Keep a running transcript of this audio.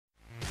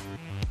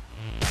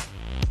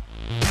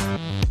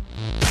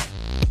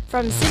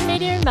From Sydney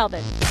to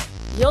Melbourne,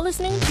 you're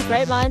listening to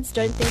Great Minds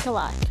Don't Think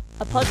Alike,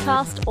 a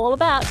podcast all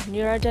about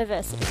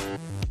neurodiversity.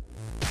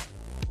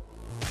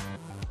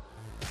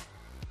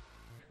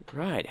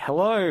 Right,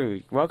 hello.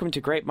 Welcome to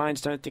Great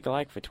Minds Don't Think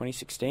Alike for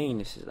 2016.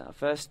 This is our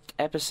first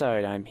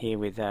episode. I'm here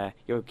with,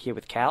 you're here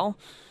with Cal.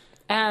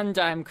 And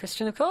I'm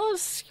Christian, of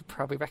course. You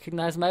probably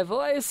recognise my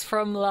voice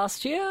from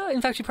last year. In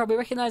fact, you probably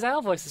recognise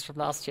our voices from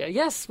last year.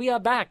 Yes, we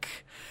are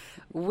back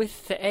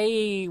with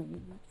a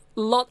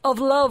lot of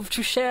love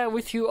to share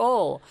with you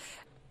all.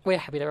 We're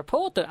happy to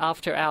report that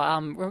after our,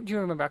 do you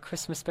remember our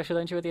Christmas special,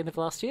 don't you, at the end of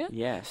last year?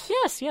 Yes.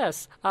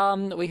 Yes.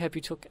 We hope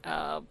you took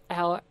our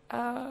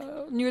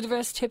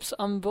neurodiverse tips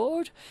on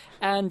board,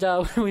 and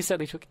we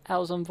certainly took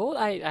ours on board.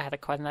 I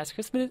had quite a nice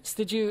Christmas.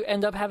 Did you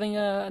end up having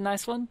a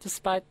nice one,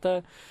 despite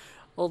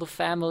all the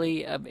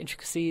family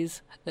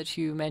intricacies that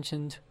you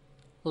mentioned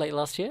late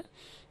last year?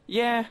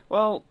 Yeah,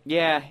 well,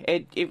 yeah.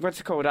 What's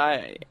it called?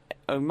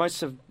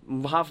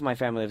 Half of my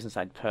family lives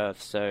inside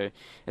Perth, so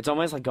it's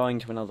almost like going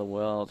to another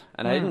world.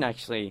 And I didn't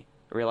actually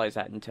realize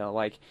that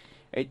until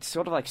it's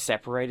sort of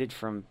separated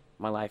from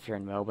my life here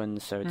in Melbourne.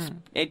 So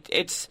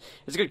it's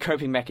a good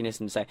coping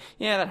mechanism to say,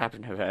 yeah, that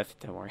happened to Perth.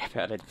 Don't worry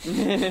about it.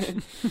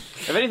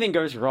 If anything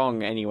goes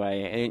wrong,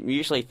 anyway, and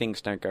usually things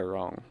don't go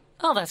wrong.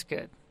 Oh, that's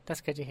good. That's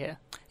good to hear.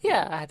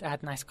 Yeah, I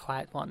had a nice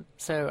quiet one.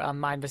 So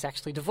mine was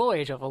actually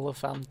devoid of all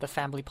of the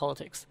family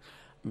politics.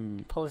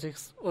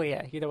 Politics? Oh,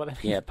 yeah, you know what I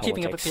mean. Yeah,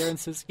 Keeping up politics.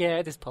 appearances. Yeah,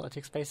 it is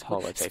politics, basically.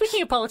 Politics.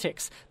 Speaking of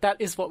politics, that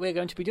is what we're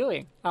going to be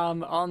doing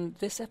on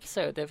this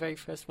episode, the very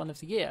first one of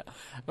the year.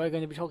 We're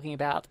going to be talking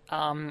about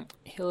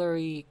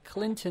Hillary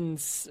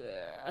Clinton's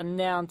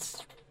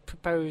announced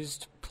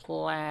proposed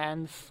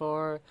plan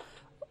for,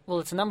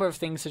 well, it's a number of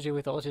things to do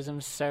with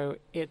autism, so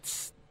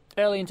it's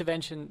early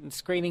intervention and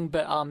screening,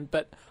 but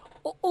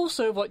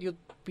also what you'll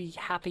be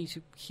happy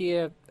to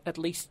hear at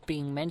least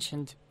being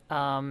mentioned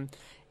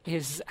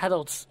is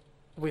adults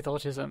with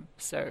autism.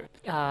 So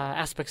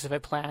aspects of a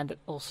plan that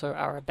also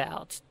are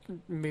about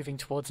moving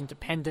towards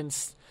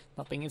independence,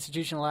 not being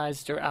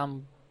institutionalized,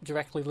 or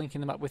directly linking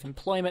them up with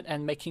employment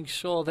and making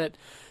sure that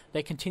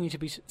they continue to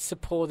be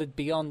supported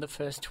beyond the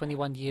first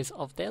 21 years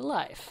of their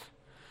life.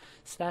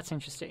 So that's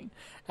interesting.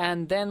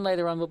 And then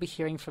later on we'll be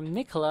hearing from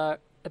Nicola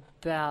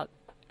about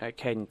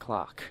Caden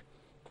Clark.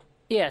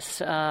 Yes,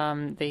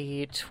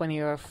 the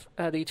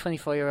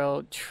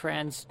 24-year-old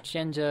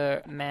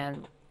transgender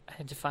man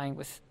identifying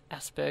with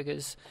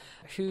Asperger's,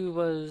 who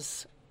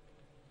was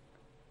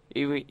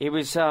He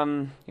was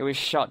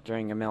shot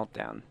during a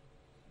meltdown.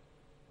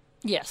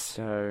 yes,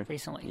 So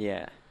recently.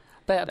 yeah.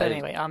 But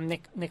anyway,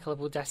 Nicola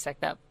will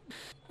dissect that.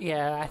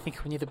 Yeah, I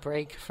think we need a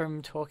break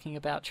from talking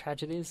about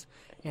tragedies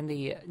in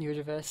the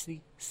neurodiversity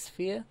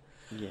sphere.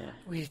 Yeah.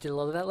 We did a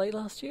lot of that late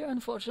last year,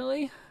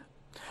 unfortunately.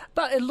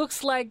 But it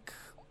looks like,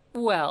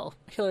 well,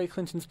 Hillary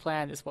Clinton's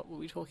plan is what we'll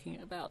be talking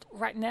about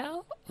right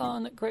now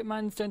on Great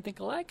Minds Don't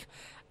Think Alike.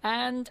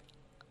 And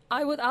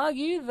I would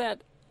argue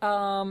that,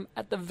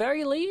 at the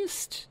very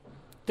least,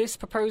 this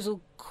proposal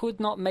could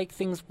not make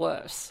things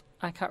worse.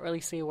 I can't really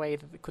see a way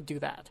that it could do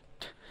that.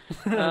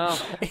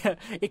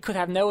 It could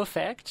have no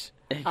effect.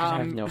 It could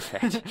have no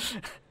effect.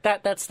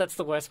 That's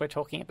the worst we're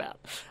talking about.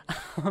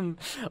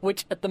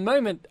 Which at the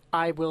moment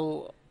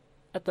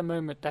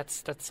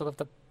that's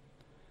sort of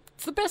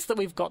it's the best that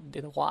we've gotten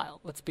in a while,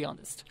 let's be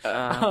honest.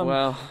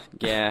 Well,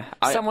 yeah.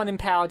 Someone in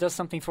power does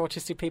something for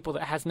autistic people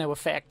that has no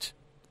effect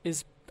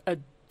is a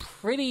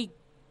pretty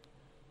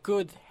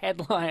good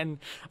headline,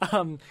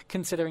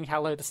 considering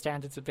how low the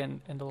standards have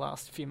been in the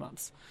last few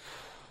months.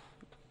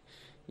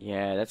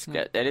 Yeah,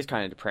 that is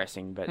kind of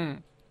depressing, but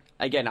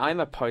again, I'm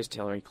opposed to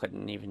Hillary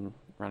Clinton even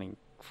running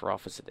for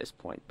office at this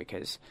point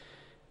because,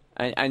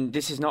 and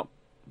this is not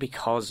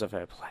because of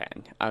her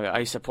plan.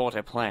 I support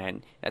her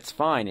plan. That's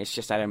fine. It's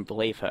just I don't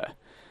believe her,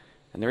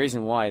 and the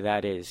reason why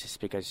that is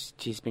because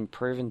she's been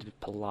proven to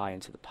lie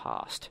into the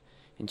past,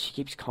 and she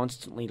keeps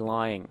constantly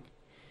lying.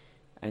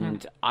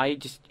 And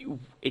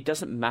it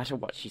doesn't matter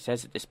what she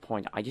says at this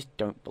point. I just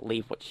don't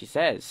believe what she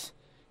says,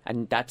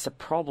 and that's a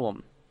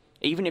problem.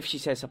 Even if she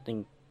says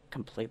something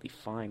completely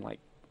fine, like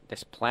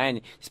this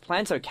plan's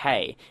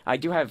okay. I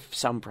do have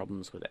some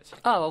problems with it.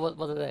 Oh, well,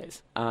 what are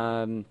those?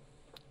 For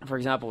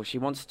example, she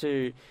wants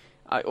to...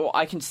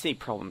 I can see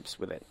problems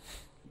with it.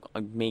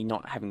 Me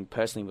not having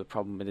personally a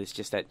problem with it is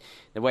just that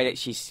the way that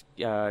she's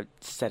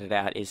set it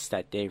out is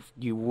that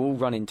you will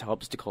run into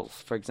obstacles.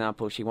 For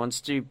example, she wants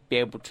to be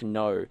able to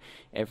know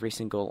every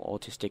single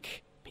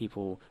autistic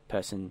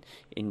person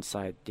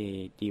inside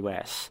the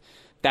US.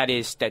 That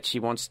is, that she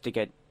wants to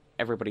get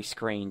everybody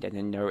screened and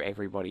then know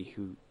everybody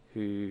who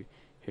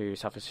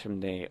suffers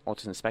from the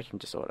autism spectrum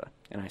disorder.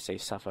 And I say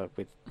suffer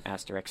with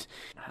asterisks.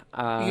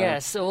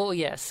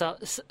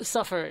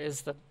 Suffer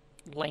is the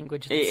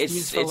language that's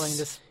used following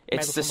this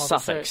it's the medical model.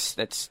 suffix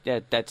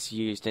that's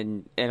used,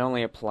 and it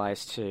only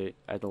applies to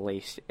at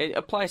least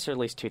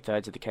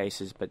 2/3 of the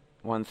cases, but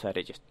 1/3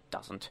 it just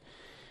doesn't.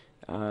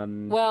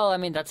 Well, I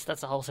mean that's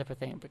a whole separate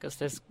thing because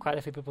there's quite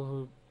a few people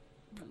who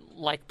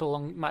might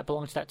belong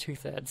to that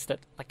 2/3 that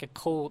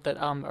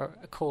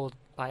are called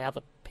by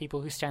other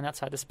people who stand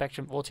outside the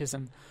spectrum of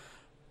autism,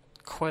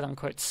 quote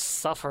unquote,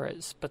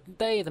 sufferers, but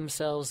they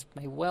themselves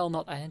may well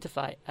not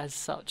identify as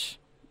such.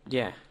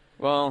 Yeah.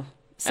 Well,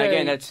 So,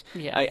 again, that's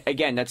yeah.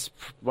 that's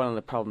one of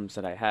the problems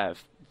that I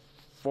have.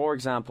 For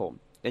example,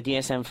 the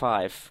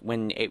DSM-5,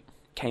 when it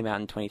came out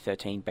in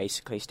 2013,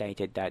 basically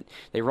stated that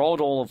they rolled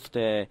all of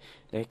the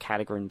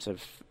categories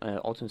of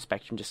autism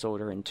spectrum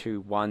disorder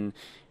into one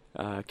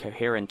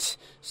coherent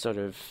sort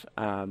of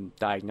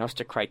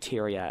diagnostic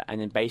criteria,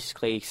 and then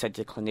basically said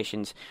to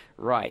clinicians,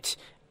 right,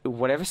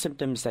 whatever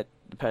symptoms that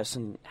the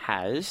person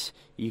has,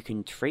 you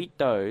can treat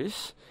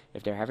those.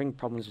 If they're having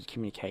problems with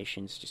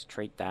communications, just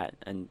treat that.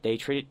 And they're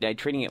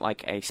treating it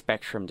like a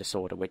spectrum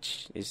disorder,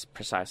 which is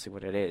precisely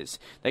what it is.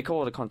 They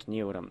call it a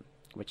continuum,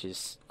 which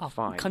is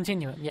fine.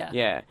 Continuum, yeah.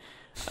 Yeah.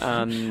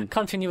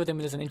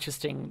 Continuum is an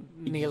interesting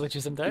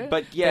neologism, though.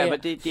 But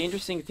the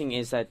interesting thing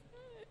is that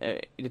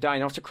the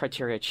diagnostic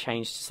criteria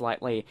changed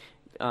slightly.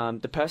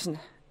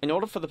 In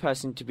order for the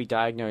person to be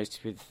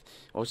diagnosed with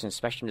autism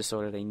spectrum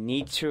disorder, they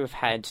need to have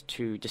had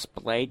to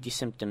display the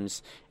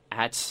symptoms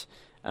at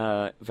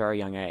a very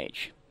young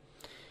age.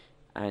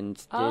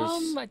 And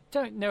I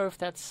don't know if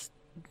that's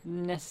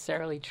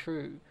necessarily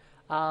true,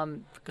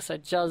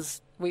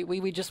 because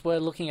we just were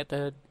looking at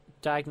the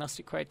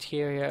diagnostic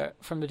criteria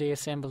from the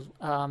DSM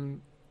a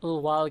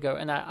little while ago,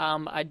 and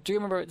I do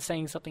remember it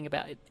saying something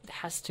about it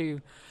has to.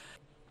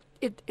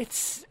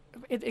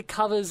 It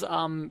covers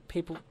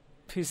people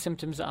whose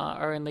symptoms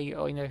are only,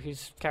 or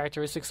whose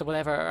characteristics or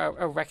whatever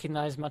are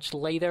recognized much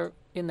later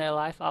in their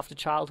life after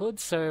childhood.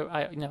 So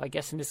I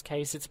guess in this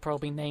case it's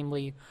probably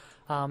namely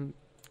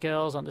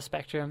girls on the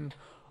spectrum,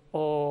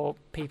 or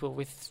people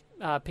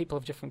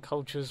of different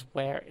cultures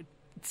where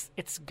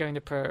it's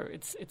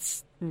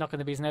not going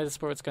to be as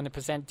noticeable. It's going to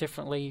present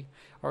differently,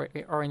 or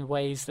in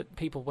ways that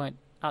people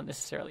aren't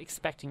necessarily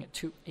expecting it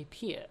to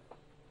appear.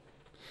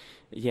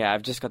 Yeah,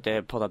 I've just got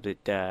to pull up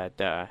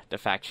the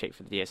fact sheet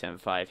for the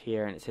DSM-5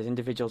 here, and it says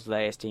individuals with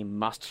ASD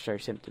must show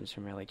symptoms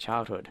from early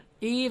childhood.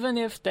 Even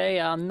if they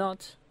are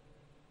not.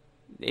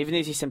 Even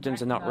if these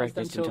symptoms are not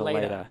recognized until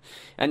later.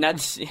 And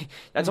that's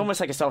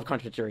almost like a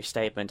self-contradictory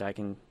statement.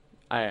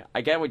 I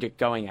get what you're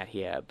going at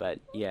here, but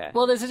yeah.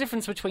 Well, there's a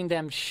difference between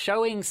them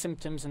showing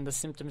symptoms and the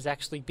symptoms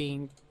actually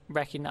being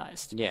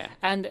recognized. Yeah.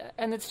 And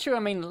it's true. I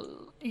mean,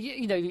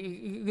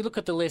 you look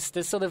at the list.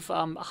 There's sort of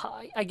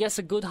I guess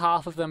a good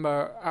half of them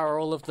are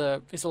all of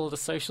the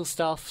social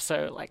stuff.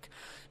 So like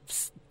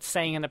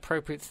saying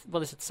inappropriate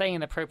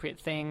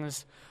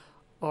things,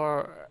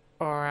 or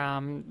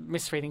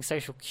misreading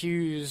social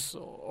cues,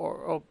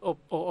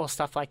 or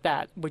stuff like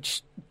that,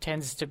 which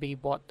tends to be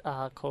what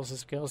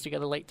causes girls to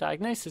get a late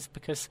diagnosis,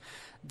 because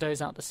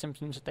those aren't the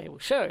symptoms that they will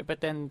show.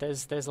 But then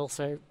there's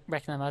also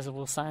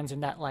recognizable signs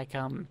in that, like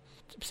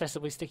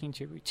obsessively sticking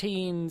to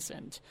routines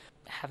and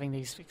having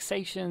these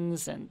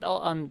fixations, and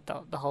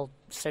the whole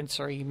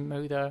sensory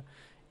motor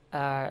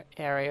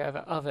area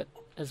of it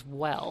as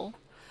well.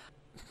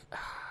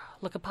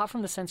 Look, apart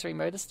from the sensory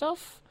motor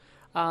stuff,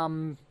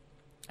 and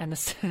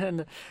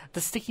the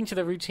sticking to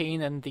the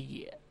routine and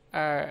the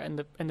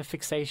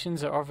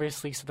fixations are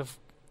obviously sort of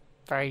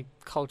very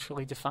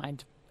culturally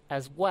defined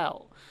as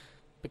well,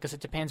 because it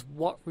depends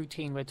what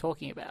routine we're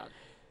talking about.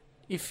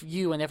 If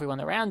you and everyone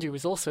around you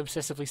is also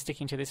obsessively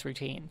sticking to this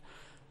routine,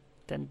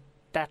 then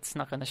that's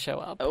not going to show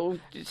up. Oh,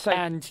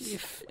 I'm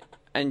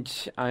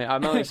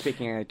only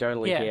speaking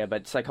anecdotally here,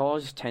 but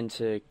psychologists tend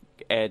to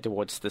err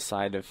towards the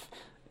side of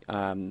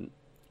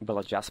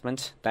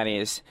adjustment. That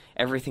is,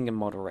 everything in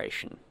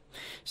moderation.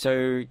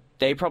 So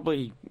they will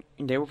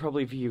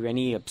probably view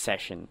any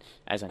obsession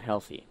as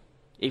unhealthy,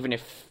 even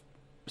if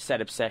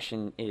said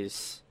obsession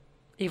is,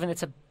 even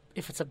if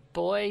it's a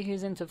boy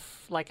who's into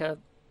like a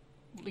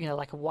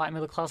white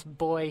middle class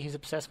boy who's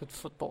obsessed with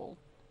football.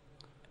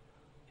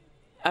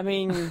 I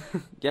mean,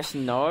 yes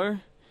and no,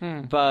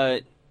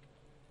 but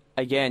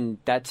again,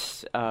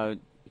 that's the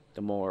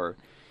more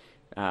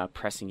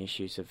pressing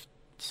issues of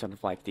sort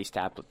of like the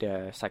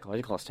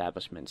psychological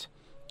establishment.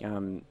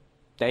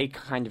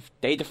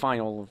 They define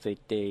all of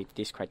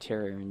these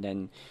criteria and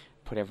then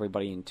put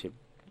everybody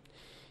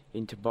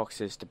into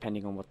boxes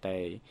depending on what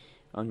they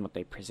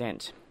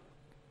present.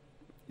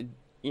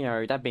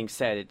 That being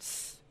said,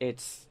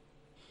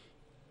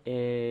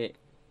 I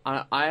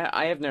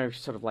have no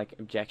sort of like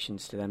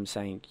objections to them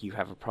saying you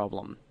have a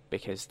problem,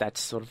 because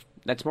that's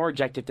more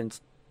objective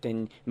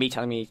than me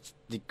telling me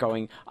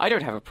going, I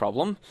don't have a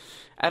problem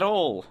at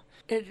all.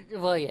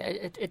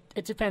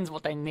 It depends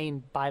what they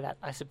mean by that,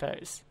 I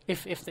suppose.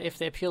 If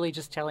they're purely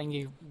just telling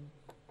you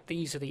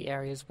these are the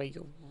areas where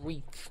you're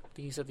weak,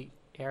 these are the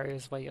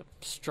areas where you're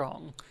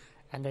strong,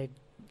 and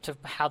to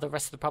how the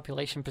rest of the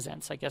population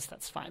presents, I guess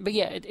that's fine. But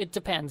yeah, it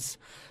depends.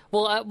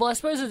 Well, I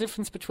suppose the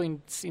difference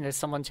between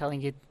someone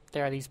telling you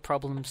there are these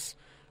problems,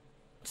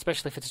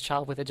 especially if it's a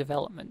child with a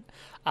development,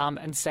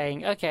 and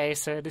saying, okay,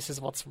 so this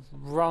is what's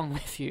wrong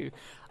with you.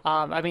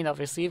 I mean,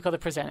 obviously you've got to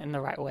present it in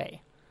the right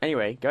way.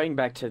 Anyway, going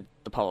back to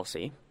the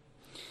policy,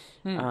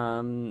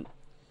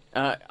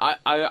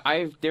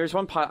 There's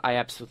one part I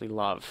absolutely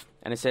love,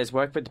 and it says,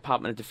 work with the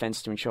Department of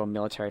Defense to ensure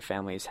military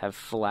families have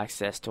full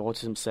access to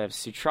autism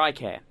services through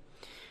TRICARE.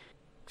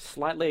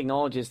 Slightly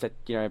acknowledges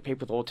that,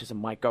 people with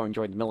autism might go and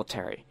join the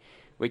military,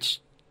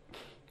 which,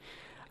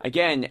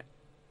 again,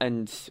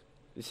 and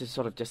this is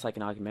sort of just like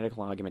an argumentative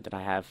argument that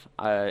I have,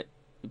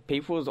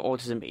 people with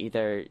autism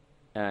they're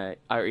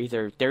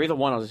either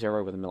 1 or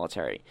 0 with the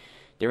military.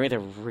 They're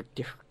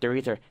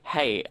either,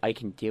 hey, I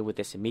can deal with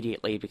this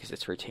immediately because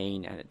it's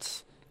routine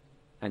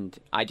and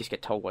I just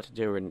get told what to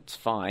do and it's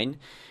fine,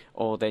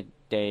 or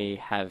they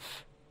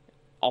have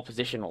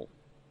oppositional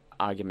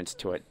arguments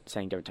to it,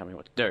 saying don't tell me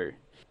what to do,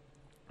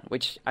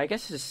 which I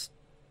guess is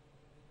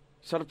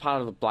sort of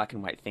part of the black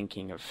and white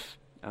thinking of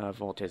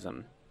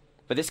autism.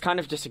 But this kind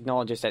of just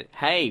acknowledges that,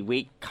 hey,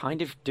 we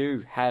kind of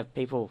do have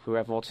people who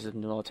have autism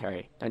in the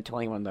military. Don't tell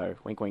anyone, though.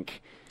 Wink,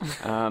 wink.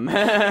 That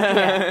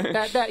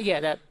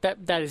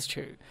is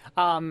true.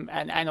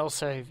 And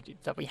also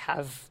that we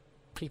have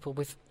people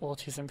with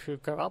autism who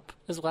grow up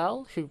as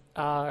well, who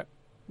are,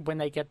 when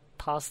they get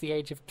past the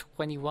age of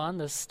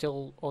 21, are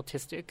still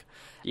autistic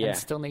and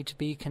still need to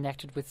be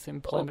connected with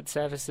employment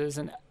services.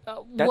 And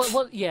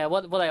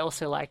what I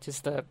also liked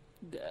is the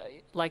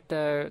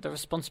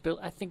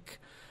responsibility. I think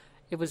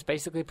it was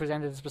basically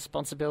presented as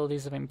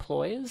responsibilities of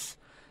employers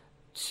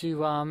to,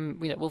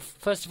 well,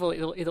 first of all,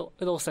 it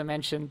also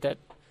mentioned that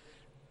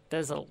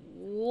there's a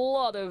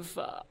lot of,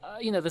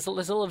 there's a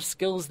lot of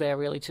skills there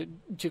really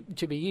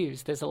to be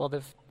used. There's a lot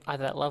of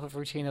either that love of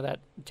routine or that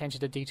attention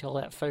to detail,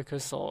 that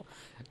focus, or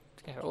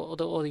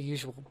the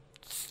usual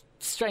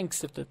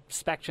strengths of the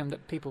spectrum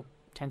that people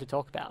tend to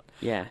talk about.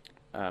 Yeah.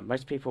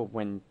 Most people,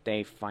 when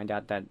they find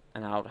out that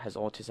an adult has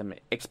autism,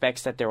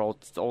 expects that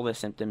all their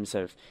symptoms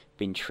have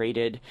been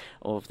treated,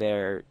 all of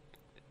their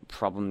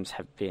problems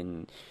have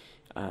been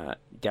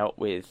dealt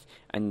with,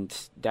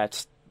 and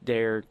that's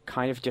they're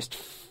kind of just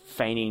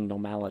feigning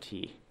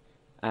normality.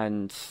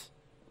 And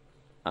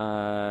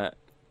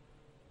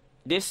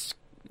this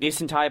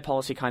entire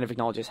policy kind of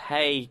acknowledges,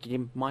 hey, there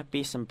might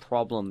be some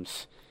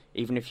problems,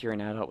 even if you're an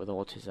adult with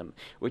autism,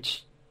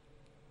 which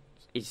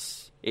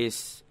is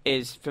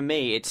for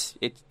me,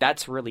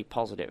 that's really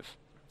positive.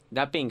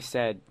 That being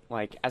said,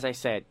 like, as I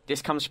said,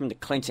 this comes from the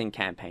Clinton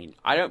campaign.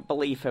 I don't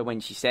believe her when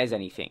she says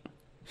anything,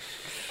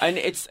 and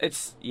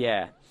it's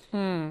yeah.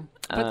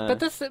 But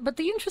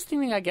the interesting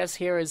thing, I guess,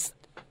 here is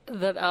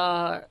that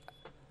I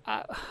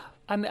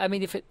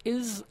mean, if it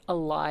is a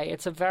lie,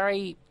 it's a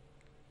very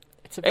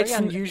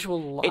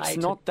unusual lie. It's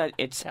not that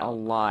it's a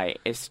lie.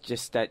 It's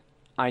just that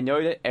I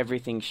know that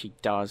everything she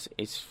does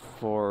is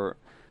for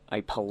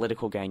a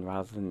political gain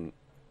rather than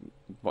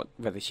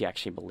whether she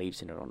actually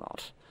believes in it or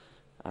not.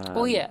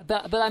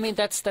 But I mean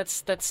that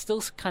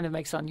still kind of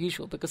makes it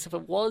unusual, because if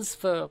it was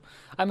for,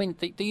 I mean,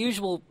 the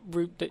usual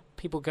route that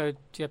people go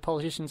to,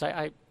 politicians,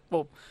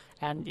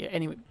 anyone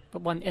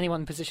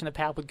in position of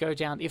power would go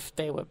down if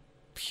they were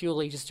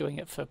purely just doing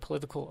it for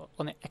political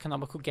or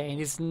economical gain,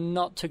 is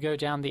not to go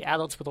down the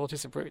adults with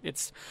autism route.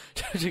 It's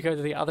to go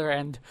to the other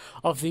end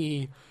of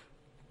the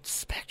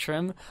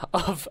spectrum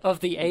of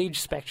the age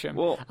spectrum,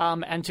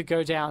 and to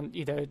go down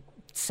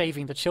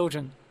saving the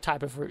children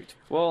type of route.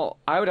 Well,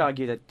 I would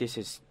argue that this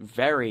is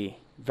very,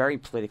 very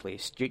politically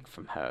astute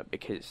from her,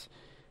 because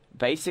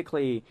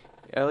basically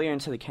earlier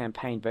into the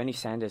campaign, Bernie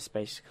Sanders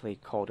basically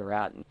called her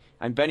out,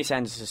 and Bernie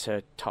Sanders is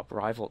her top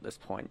rival at this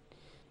point,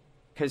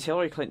 because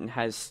Hillary Clinton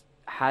has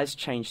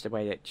changed the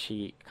way that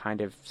she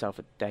kind of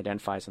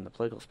self-identifies on the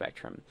political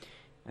spectrum,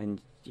 and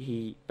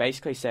he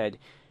basically said,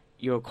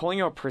 you're calling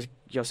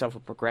yourself a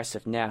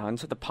progressive now,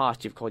 and in the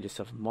past you've called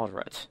yourself a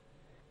moderate.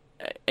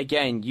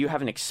 Again, you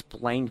haven't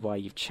explained why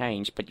you've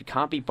changed, but you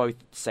can't be both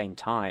at the same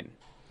time.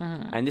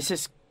 And this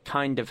is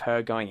kind of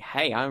her going,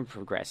 hey, I'm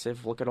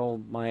progressive, look at all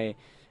my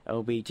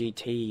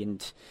LGBT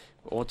and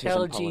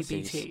autism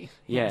policies.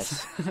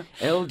 Yes.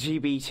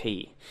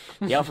 LGBT.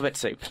 The alphabet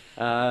soup.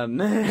 Well,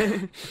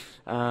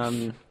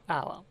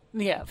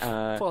 yeah,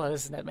 4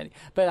 letters isn't that many.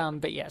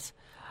 But yes.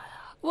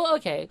 Well,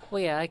 okay.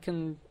 Well, yeah, I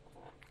can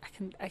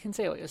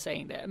see what you're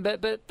saying there,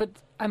 but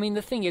I mean,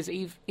 the thing is,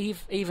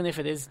 even if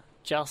it is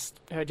just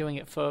her doing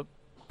it for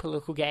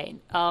political gain,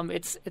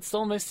 it's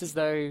almost as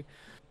though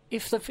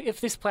if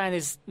this plan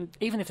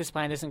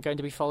isn't going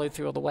to be followed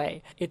through all the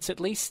way, it's at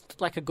least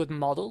like a good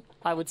model,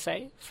 I would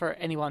say, for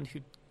anyone who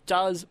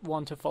does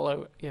want to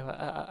follow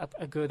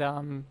a good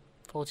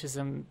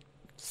autism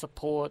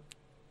support,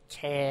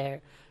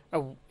 care,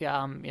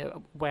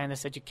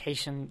 awareness,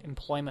 education,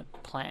 employment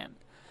plan.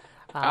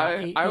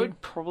 I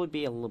would probably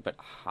be a little bit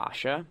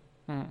harsher,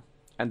 and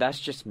that's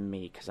just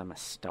me because I'm a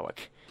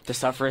stoic. To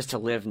suffer is to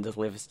live, and to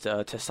live is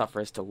to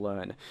suffer is to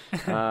learn.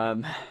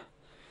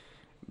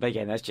 But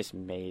again, that's just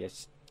me.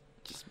 It's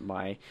just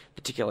my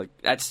particular.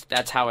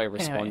 That's how I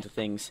respond to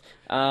things.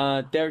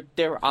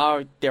 There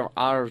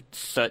are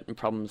certain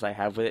problems I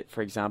have with it.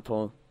 For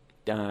example,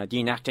 the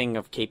enacting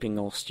of keeping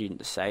all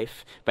students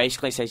safe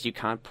basically says you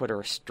can't put a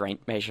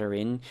restraint measure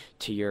in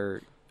to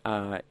your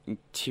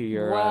to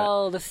your...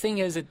 Well, the thing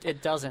is,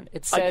 it doesn't.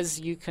 It says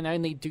you can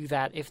only do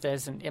that if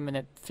there's an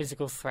imminent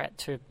physical threat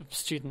to a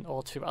student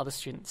or to other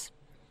students.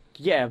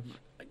 Yeah,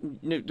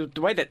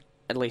 the way that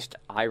at least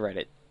I read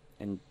it,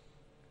 and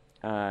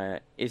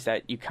is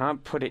that you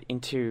can't put it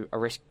into a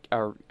risk,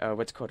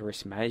 what's called a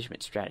risk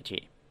management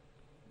strategy.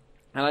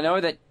 And I know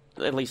that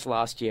at least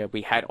last year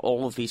we had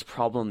all of these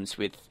problems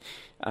with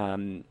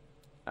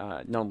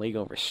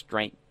non-legal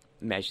restraint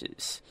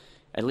measures.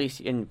 At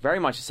least very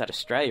much as at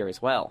Australia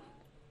as well.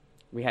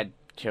 We had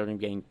children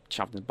getting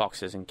shoved in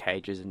boxes and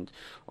cages and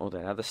all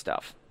that other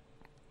stuff.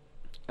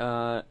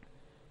 But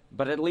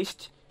at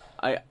least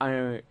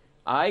I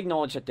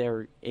acknowledge that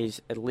there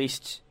is at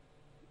least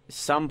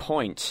some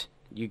point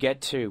you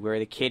get to where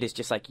the kid is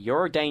just like,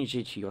 you're a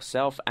danger to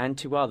yourself and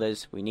to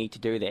others. We need to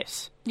do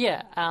this.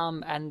 Yeah,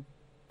 and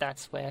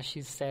that's where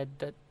she's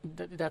said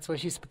that's where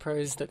she's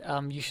proposed that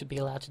you should be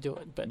allowed to do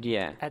it, but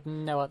at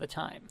no other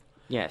time.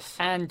 Yes.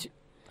 And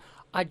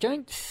I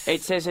don't...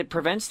 It says it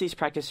prevents these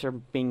practices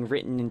from being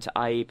written into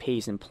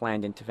IEPs and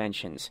planned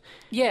interventions.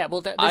 Yeah,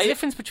 well, there's a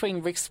difference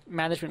between risk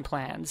management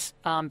plans,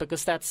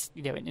 because that's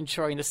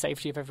ensuring the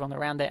safety of everyone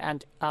around there,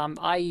 and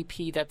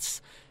IEP,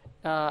 that's...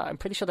 I'm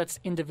pretty sure that's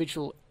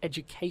individual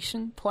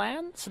education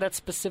plan. So that's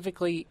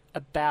specifically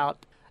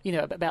about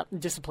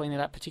disciplining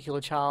that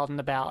particular child and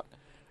about...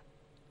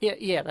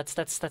 Yeah,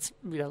 that's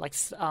like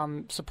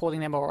supporting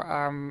them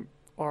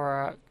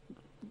or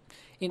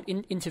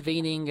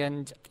intervening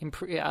and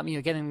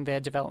getting their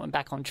development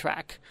back on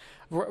track,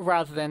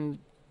 rather than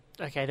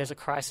there's a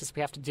crisis,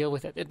 we have to deal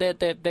with it.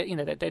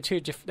 They're two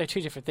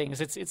different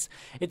things. It's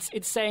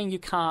saying you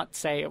can't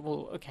say,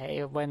 well,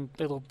 okay, when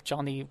little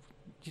Johnny,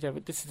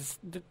 this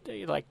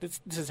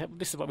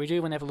is what we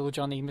do whenever little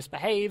Johnny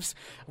misbehaves,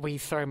 we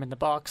throw him in the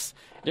box,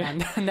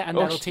 and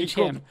that'll teach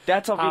him.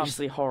 That's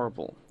obviously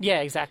horrible.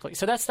 Yeah, exactly.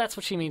 So that's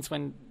what she means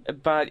when.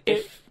 But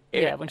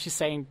when she's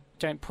saying,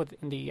 don't put it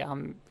in the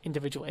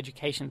individual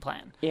education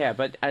plan. Yeah,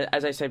 but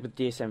as I said with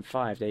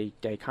DSM-5,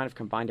 they kind of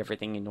combined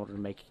everything in order to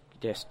make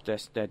their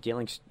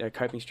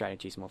coping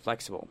strategies more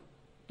flexible.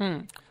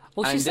 Well,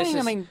 she's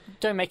saying,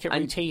 don't make it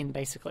routine,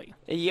 basically.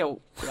 Yeah,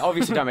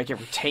 obviously don't make it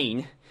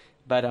routine,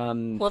 but...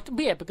 Well,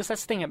 yeah, because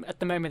that's the thing, at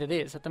the moment it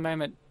is. At the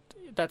moment,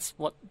 that's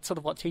what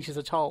teachers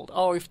are told.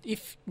 Oh, if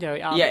he's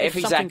something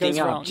goes acting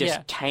up, wrong,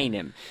 just cane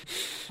him.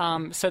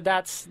 So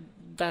that's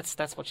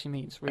what she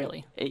means,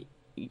 really.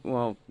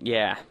 Well,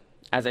 yeah.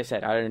 As I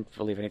said, I don't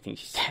believe anything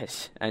she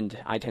says, and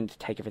I tend to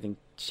take everything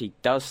she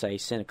does say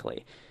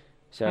cynically.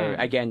 So,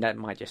 again, that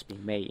might just be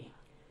me.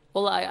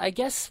 Well, I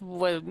guess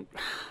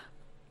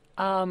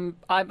I'm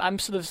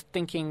sort of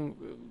thinking,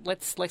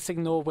 let's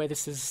ignore where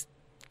this has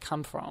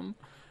come from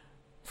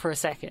for a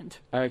second.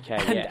 Okay,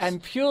 yes.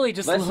 And purely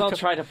just let's not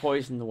try to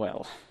poison the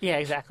well. Yeah,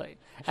 exactly.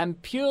 And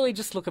purely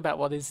just look about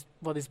what is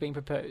being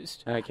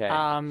proposed. Okay.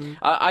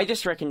 I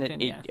just reckon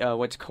that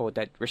what's called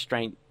that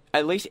restraint,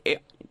 at least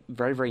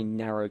very, very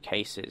narrow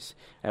cases,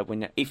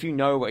 if you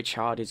know a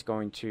child is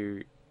going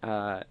to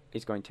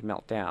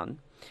melt down,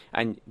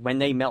 and when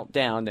they melt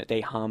down that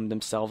they harm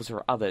themselves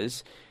or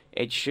others,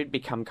 it should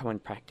become common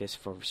practice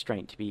for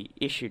restraint to be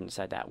issued and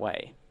said that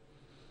way.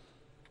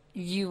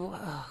 You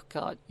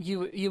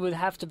would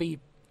have to be.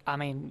 I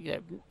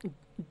mean,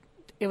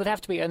 it would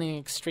have to be only in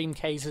extreme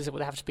cases. It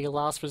would have to be a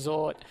last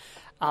resort.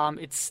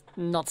 It's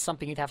not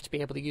something you'd have to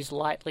be able to use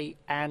lightly,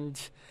 and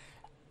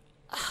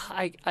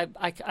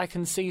I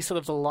can see sort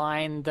of the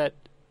line that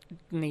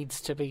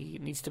needs to be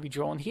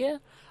drawn here,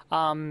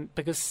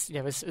 because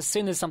as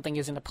soon as something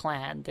is in a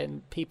plan,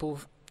 then people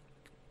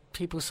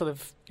sort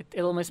of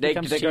it almost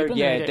becomes stupid.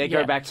 They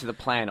go back to the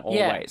plan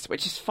always,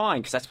 which is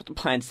fine because that's what the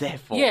plan's there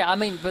for. Yeah, I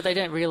mean, but they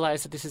don't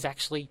realise that this is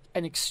actually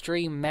an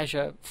extreme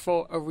measure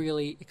for a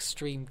really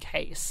extreme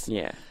case.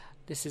 Yeah,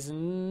 this is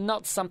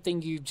not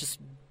something you just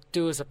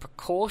do as a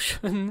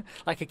precaution,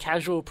 like a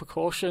casual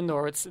precaution,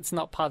 or it's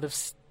not part of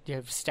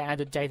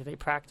standard day-to-day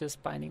practice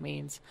by any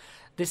means.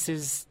 This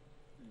is,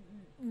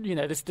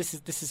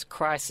 this is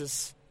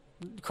crisis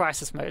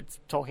mode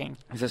talking.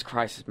 This is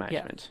crisis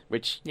management,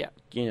 which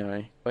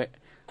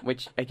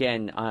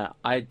again,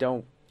 I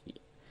don't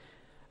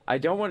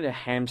want to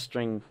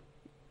hamstring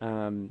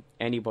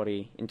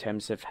anybody in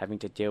terms of having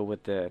to deal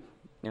with the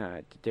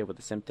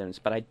symptoms,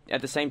 but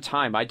at the same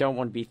time I don't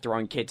want to be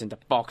throwing kids into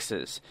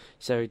boxes.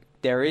 So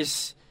there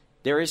is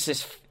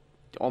this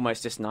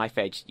almost this knife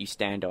edge you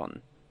stand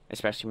on,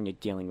 especially when you're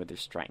dealing with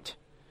restraint.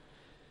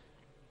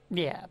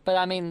 Yeah, but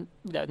I mean,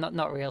 no,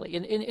 not really.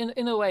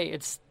 In a way,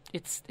 it's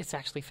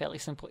actually fairly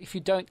simple. If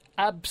you don't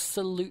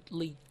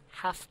absolutely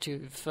have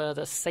to for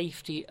the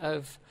safety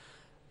of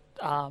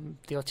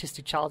the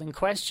autistic child in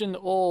question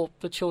or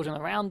the children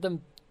around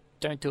them,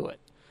 don't do it.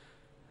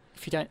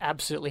 If you don't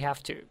absolutely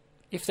have to.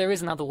 If there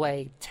is another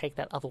way, take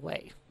that other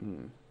way.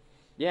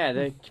 Yeah,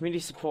 the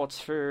community supports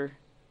for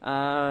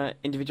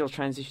individuals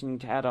transitioning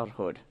to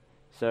adulthood.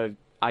 So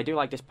I do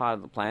like this part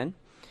of the plan.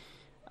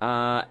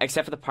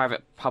 Except for the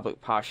private-public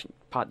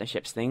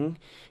partnerships thing.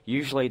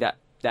 Usually that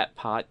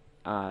part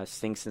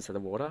sinks into the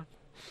water.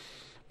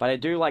 But I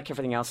do like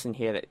everything else in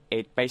here. That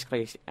it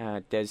basically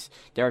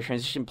there are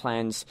transition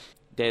plans.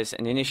 There's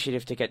an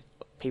initiative to get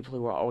people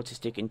who are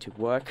autistic into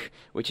work,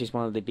 which is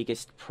one of the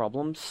biggest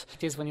problems.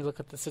 It is when you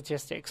look at the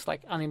statistics.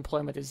 Like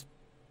unemployment is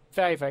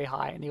very, very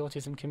high in the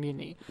autism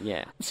community.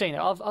 Yeah. So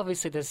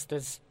obviously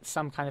there's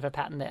some kind of a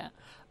pattern there,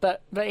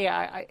 but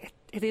yeah,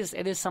 it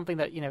is something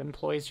that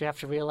employers you have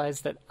to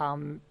realize that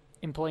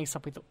employing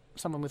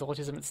someone with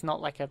autism, it's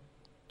not like a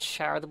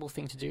charitable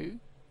thing to do,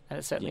 and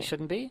it certainly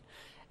shouldn't be.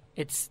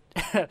 It's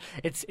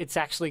it's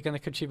actually going to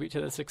contribute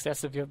to the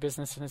success of your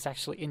business, and it's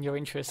actually in your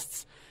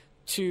interests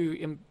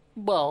to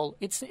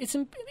it's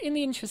in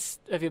the interest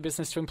of your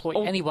business to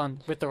employ anyone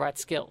with the right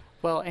skill.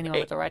 Anyone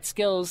with the right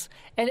skills,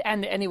 and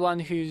anyone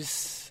who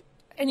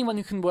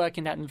can work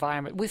in that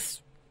environment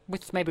with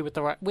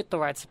the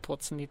right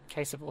supports in the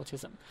case of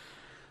autism.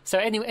 So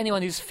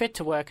anyone who's fit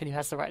to work and who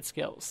has the right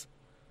skills.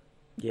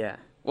 Yeah.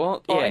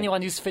 Or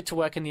anyone who's fit to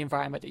work in the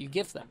environment that you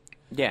give them.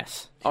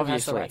 Yes,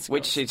 obviously,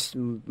 which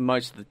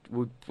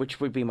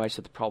would be most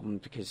of the problem,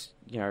 because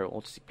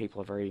autistic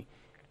people are very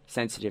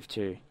sensitive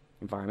to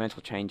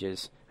environmental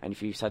changes, and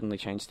if you suddenly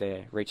change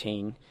their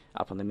routine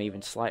up on them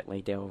even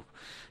slightly, they'll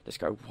just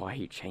go, "Why are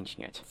you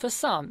changing it?" For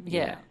some,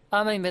 yeah.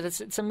 I mean, but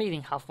it's a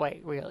meeting halfway,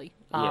 really.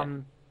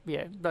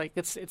 Like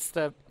it's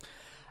the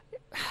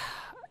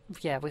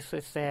with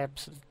their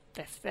sort of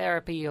their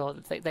therapy, or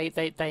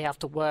they have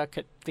to work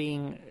at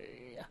being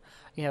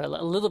a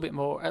little bit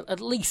more, at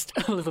least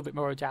a little bit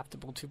more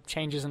adaptable to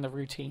changes in the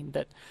routine.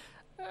 That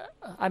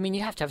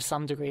you have to have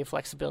some degree of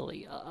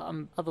flexibility.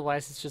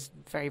 Otherwise, it's just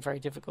very, very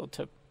difficult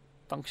to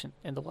function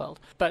in the world.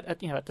 But at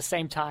the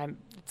same time,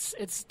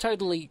 it's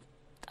totally.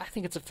 I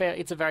think it's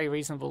a very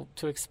reasonable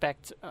to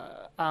expect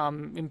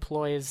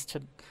employers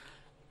to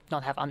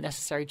not have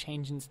unnecessary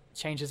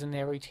changes in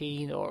their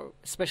routine, or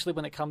especially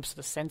when it comes to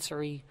the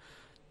sensory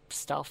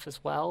stuff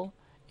as well.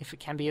 If it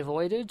can be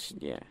avoided,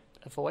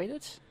 avoid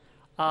it.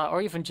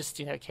 Or even just,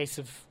 a case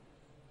of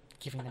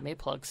giving them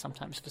earplugs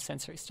sometimes for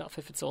sensory stuff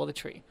if it's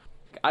auditory.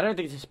 I don't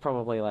think this is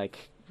probably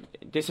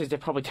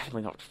probably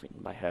definitely not written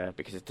by her,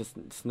 because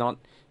it's not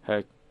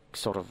her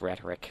sort of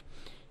rhetoric.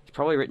 It's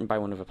probably written by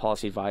one of her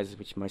policy advisors,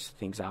 which most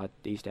things are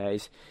these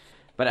days.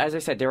 But as I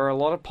said, there are a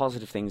lot of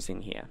positive things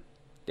in here.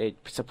 It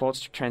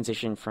supports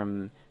transition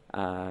from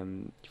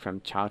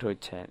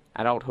childhood to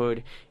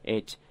adulthood.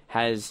 It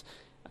has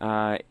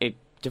it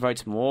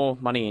devotes more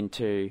money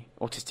into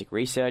autistic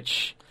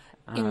research.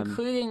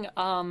 Including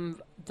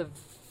the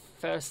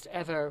first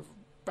ever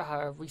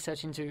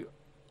research into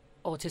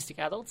autistic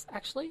adults,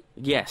 actually.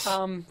 Yes.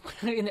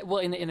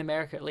 In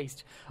America at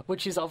least,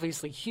 which is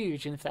obviously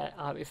huge. And if that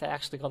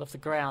actually got off the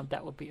ground,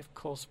 that would be, of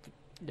course,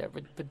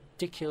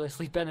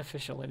 ridiculously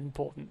beneficial and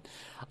important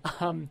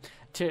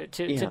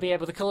to be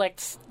able to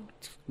collect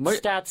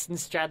stats and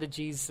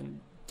strategies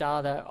and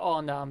data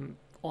on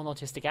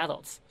autistic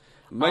adults.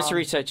 Most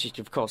research,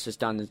 of course, is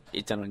done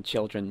on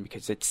children,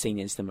 because it's seen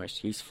as the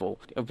most useful,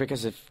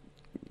 because of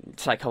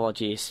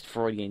psychology's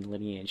Freudian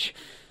lineage.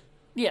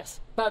 Yes,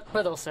 but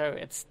also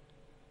it's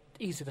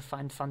easy to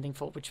find funding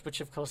for,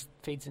 which of course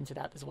feeds into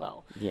that as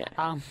well. Yeah.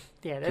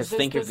 Because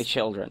think of the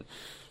children.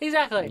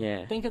 Exactly.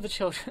 Yeah. Think of the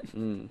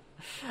children.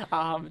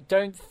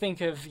 Don't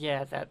think of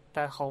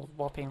that whole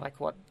whopping, like,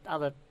 what,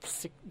 other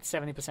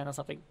 70% or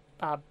something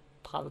part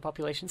of the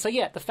population. So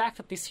the fact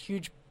that this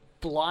huge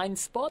blind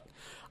spot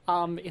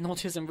in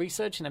autism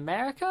research in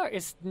America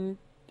is the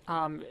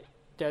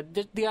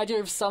idea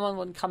of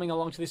someone coming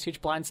along to this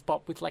huge blind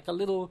spot with like a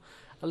little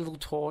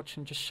torch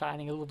and just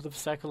shining a little bit of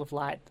circle of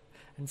light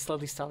and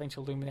slowly starting to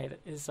illuminate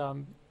it is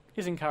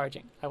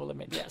encouraging, I will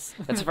admit. Yes.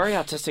 It's a very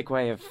artistic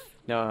way of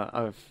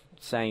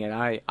saying it.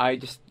 I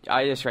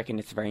just reckon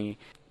it's very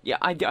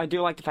I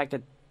do like the fact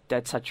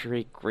that such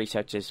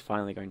research is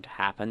finally going to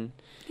happen.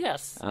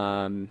 Yes.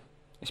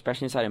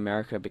 Especially inside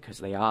America, because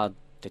they are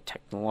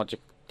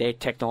they're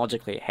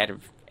technologically ahead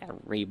of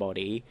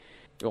everybody,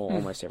 or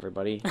almost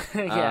everybody.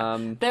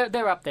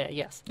 They're up there.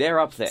 Yes, they're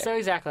up there. So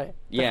exactly,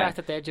 the fact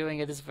that they're doing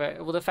it is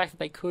the fact that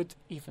they could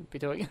even be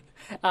doing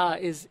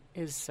it is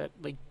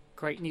certainly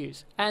great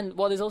news. And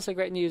what is also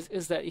great news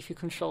is that if you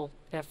Control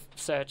F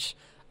search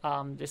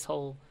this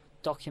whole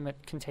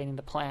document containing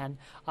the plan,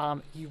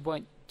 you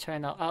won't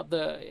turn up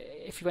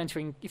if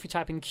you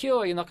type in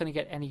cure, you're not going to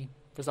get any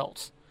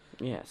results.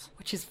 Yes.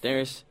 Which is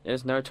there's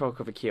no talk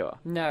of a cure.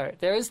 No,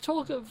 there is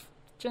talk of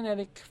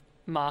genetic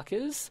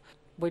markers,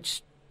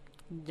 which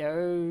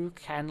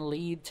can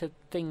lead to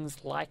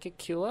things like a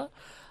cure.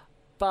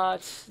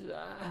 But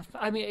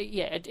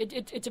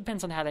it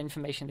depends on how that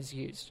information is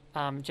used.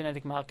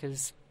 Genetic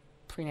markers,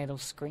 prenatal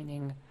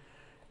screening.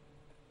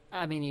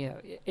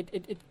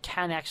 It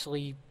can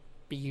actually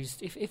be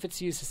used if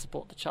it's used to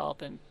support the child,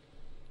 then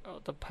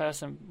the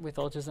person with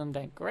autism,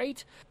 then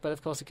great. But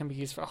of course, it can be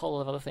used for a whole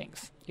lot of other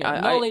things.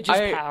 Knowledge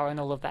is power, and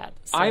all of that.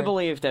 So. I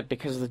believe that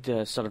because of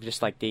the sort of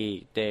just like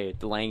the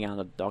laying out of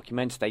the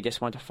documents, they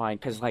just want to find,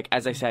 because like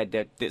as I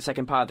said, the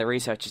second part of the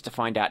research is to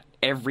find out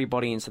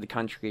everybody inside the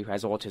country who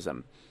has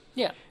autism.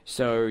 Yeah.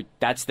 So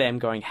that's them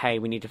going, hey,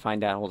 we need to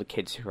find out all the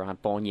kids who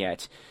aren't born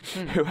yet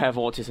who have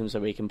autism so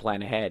we can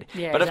plan ahead.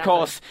 Yeah, but exactly. of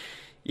course,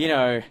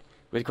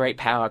 with great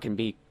power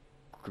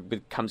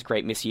comes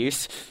great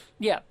misuse.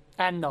 Yeah,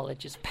 and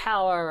knowledge is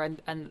power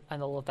and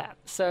all of that.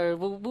 So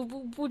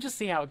we'll just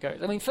see how it goes.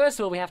 I mean, first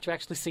of all, we have to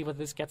actually see whether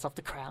this gets off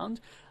the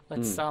ground.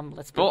 Let's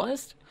be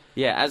honest.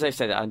 Yeah, as I've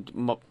said,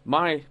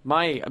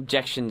 my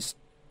objections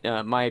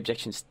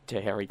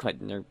to Hillary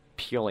Clinton are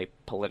purely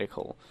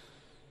political.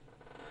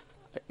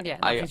 Yeah,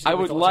 I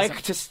would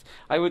like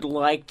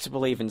to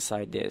believe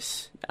inside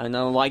this, and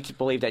I would like to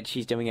believe that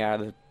she's doing it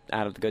out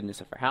of the goodness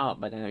of her heart,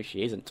 but I know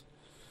she isn't.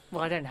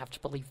 Well, I don't have to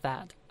believe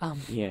that.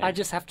 Yeah. I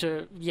just have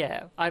to.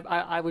 Yeah,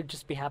 I would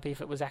just be happy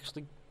if it was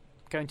actually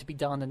going to be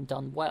done and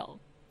done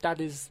well.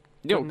 That is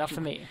good enough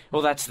for me.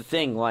 Well, that's the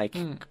thing. Like,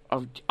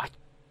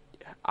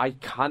 I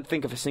can't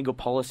think of a single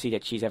policy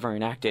that she's ever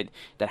enacted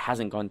that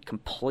hasn't gone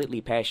completely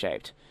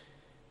pear-shaped.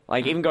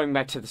 Like, even going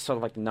back to the sort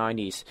of like the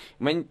 90s,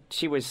 when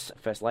she was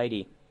First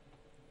Lady,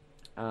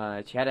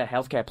 she had a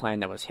healthcare plan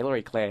that was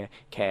Hillary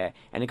Care,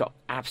 and it got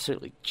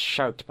absolutely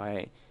choked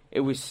by it.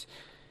 Was,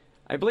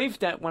 I believe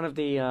that one of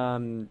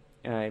the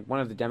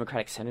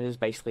Democratic senators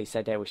basically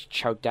said that it was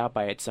choked out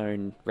by its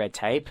own red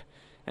tape,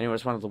 and it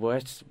was one of the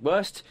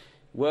worst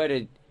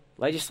worded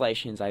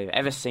legislations I've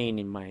ever seen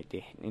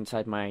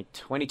inside my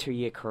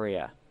 22-year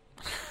career.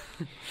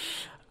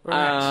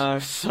 Right.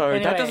 So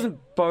anyway, that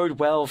doesn't bode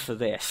well for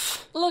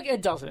this. Look,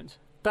 it doesn't.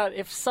 But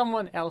if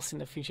someone else in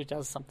the future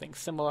does something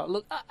similar,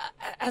 look,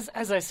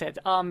 as I said,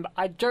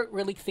 I don't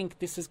really think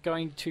this is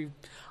going to.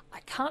 I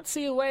can't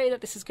see a way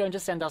that this is going to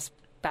send us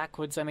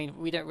backwards. I mean,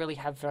 we don't really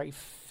have very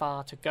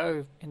far to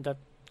go in the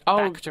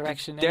back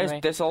direction.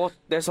 Anyway. There's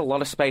a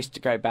lot of space to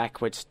go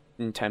backwards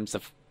in terms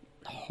of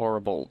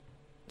horrible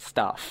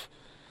stuff.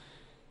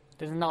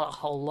 There's not a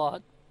whole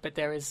lot, but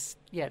there is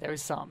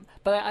some.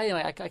 But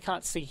anyway, I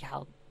can't see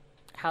how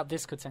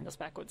this could send us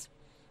backwards,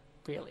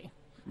 really.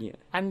 Yeah.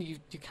 And you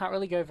can't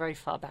really go very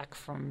far back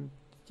from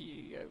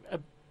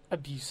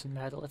abuse and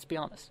murder, let's be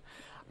honest.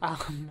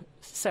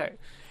 So,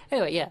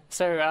 anyway, yeah.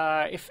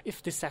 So,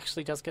 if this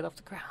actually does get off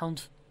the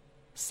ground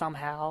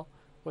somehow,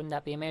 wouldn't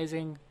that be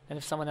amazing? And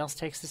if someone else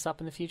takes this up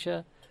in the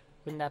future,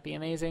 wouldn't that be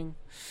amazing?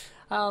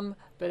 But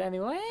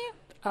anyway,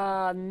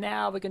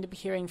 now we're going to be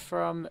hearing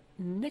from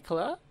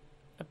Nicola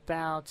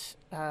about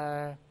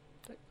the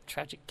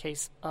tragic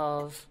case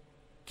of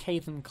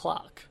Caden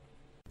Clark.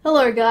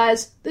 Hello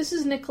guys, this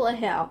is Nicola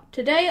Howe.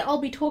 Today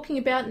I'll be talking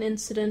about an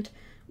incident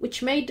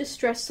which may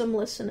distress some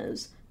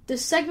listeners.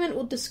 This segment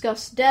will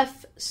discuss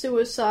death,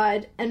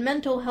 suicide, and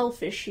mental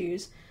health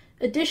issues.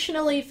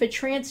 Additionally, for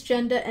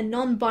transgender and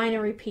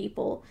non-binary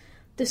people,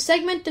 the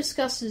segment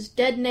discusses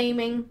dead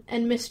naming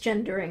and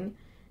misgendering.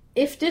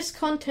 If this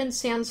content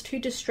sounds too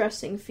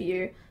distressing for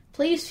you,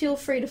 please feel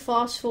free to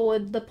fast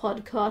forward the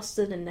podcast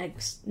to the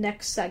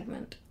next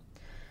segment.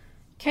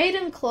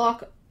 Caden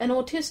Clark, an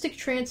autistic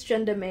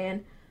transgender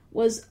man,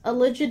 was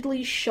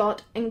allegedly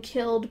shot and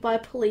killed by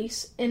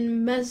police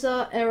in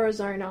Mesa,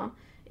 Arizona.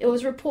 It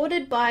was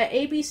reported by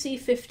ABC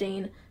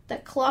 15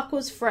 that Clark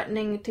was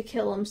threatening to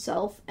kill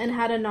himself and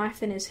had a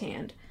knife in his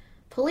hand.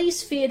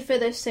 Police feared for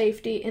their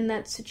safety in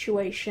that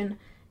situation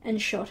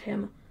and shot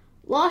him.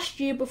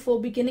 Last year,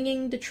 before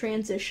beginning the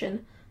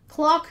transition,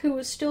 Clark, who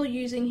was still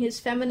using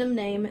his feminine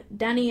name,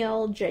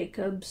 Danielle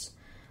Jacobs,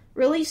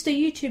 released a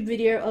YouTube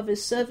video of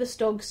his service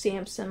dog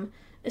Samson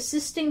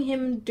assisting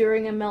him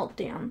during a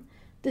meltdown.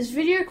 This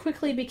video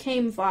quickly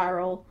became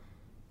viral.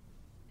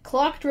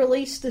 Clark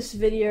released this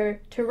video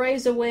to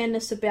raise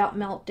awareness about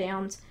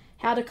meltdowns,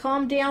 how to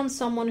calm down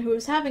someone who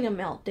is having a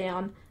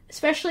meltdown,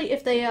 especially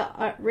if they are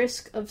at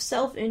risk of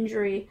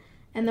self-injury,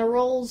 and the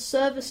roles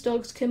service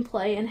dogs can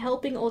play in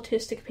helping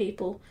autistic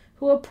people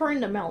who are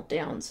prone to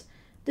meltdowns.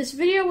 This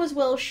video was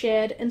well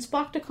shared and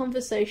sparked a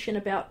conversation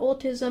about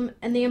autism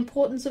and the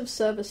importance of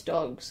service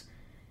dogs.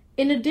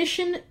 In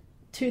addition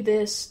to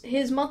this,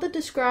 his mother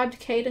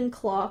described Caden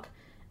Clark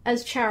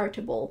as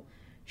charitable.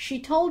 She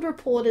told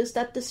reporters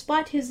that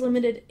despite his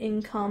limited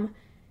income,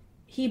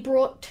 he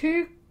brought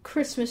 2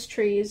 Christmas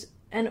trees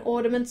and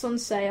ornaments on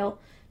sale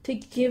to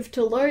give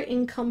to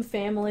low-income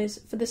families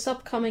for this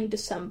upcoming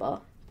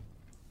December.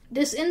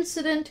 This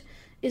incident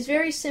is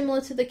very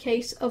similar to the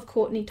case of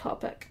Courtney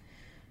Topic,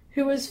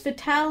 who was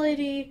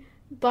fatally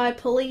by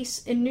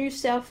police in New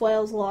South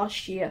Wales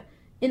last year.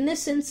 In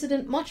this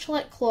incident, much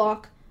like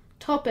Clark,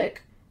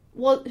 Topic,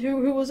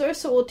 who was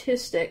also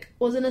autistic,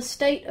 was in a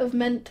state of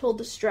mental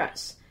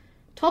distress.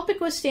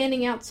 Topic was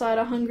standing outside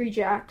a Hungry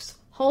Jack's,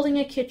 holding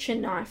a kitchen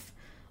knife.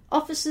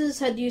 Officers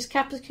had used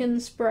capsicum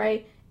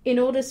spray in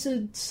order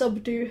to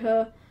subdue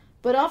her,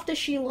 but after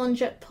she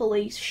lunged at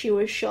police, she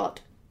was shot.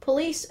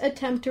 Police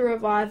attempted to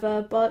revive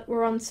her, but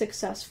were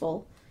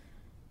unsuccessful.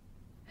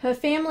 Her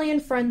family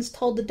and friends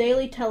told the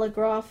Daily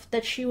Telegraph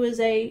that she was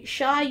a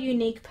shy,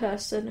 unique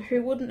person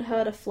who wouldn't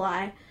hurt a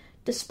fly,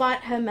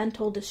 despite her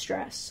mental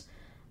distress.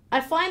 I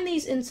find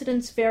these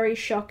incidents very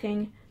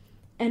shocking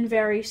and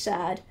very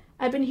sad.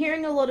 I've been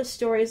hearing a lot of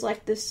stories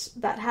like this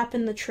that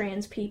happen to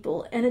trans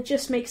people, and it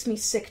just makes me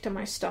sick to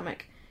my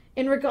stomach.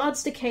 In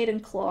regards to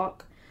Caden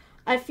Clark,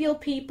 I feel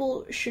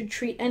people should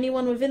treat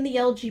anyone within the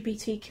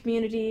LGBT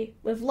community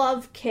with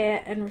love,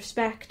 care, and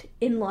respect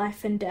in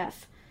life and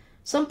death.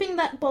 Something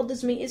that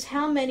bothers me is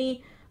how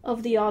many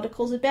of the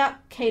articles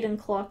about Caden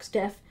Clark's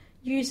death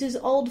use his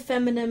old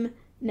feminine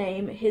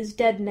name, his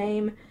dead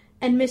name,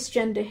 and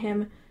misgender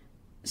him,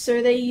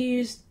 so they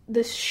use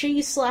the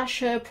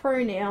she/her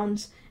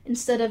pronouns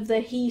instead of the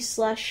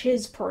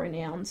he/his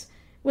pronouns.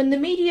 When the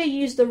media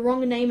use the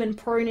wrong name and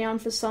pronoun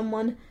for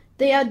someone,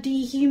 they are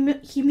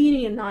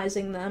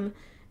dehumanizing them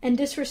and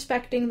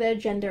disrespecting their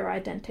gender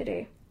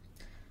identity.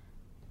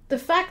 The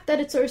fact that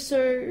it's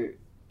also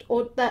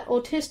that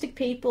autistic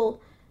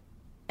people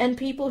and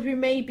people who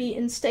may be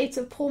in states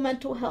of poor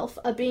mental health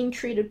are being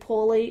treated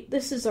poorly,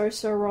 this is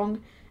also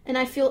wrong, and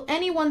I feel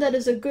anyone that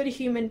is a good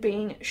human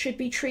being should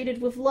be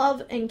treated with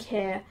love and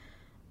care.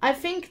 I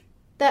think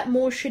that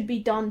more should be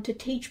done to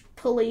teach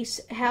police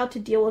how to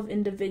deal with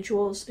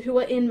individuals who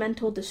are in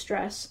mental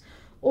distress,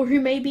 or who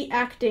may be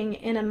acting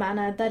in a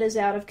manner that is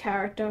out of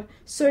character,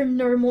 so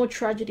no more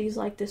tragedies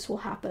like this will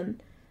happen.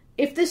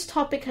 If this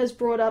topic has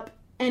brought up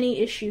any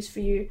issues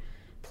for you,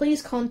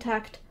 please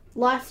contact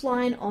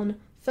Lifeline on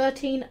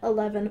 13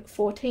 11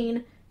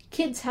 14,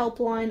 Kids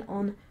Helpline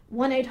on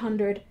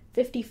 1-800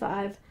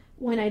 55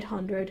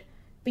 1-800,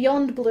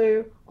 Beyond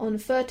Blue on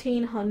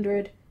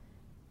 1300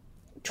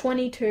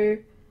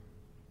 22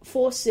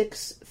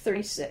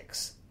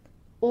 4636,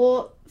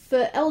 or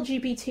for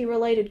LGBT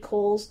related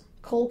calls,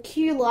 call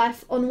Q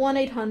Life on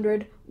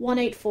 1-800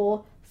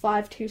 184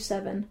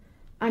 527.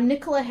 I'm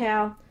Nicola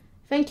Howe.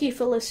 Thank you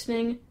for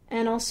listening,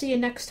 and I'll see you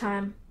next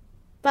time.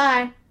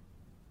 Bye!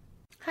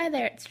 Hi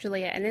there, it's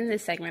Julia, and in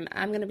this segment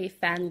I'm going to be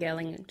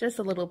fangirling just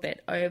a little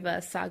bit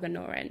over Saga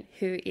Noir,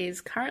 who is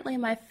currently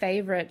my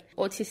favourite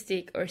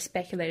autistic or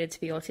speculated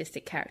to be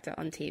autistic character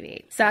on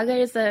TV. Saga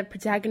is the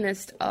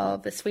protagonist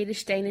of the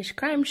Swedish-Danish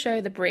crime show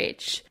The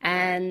Bridge,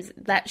 and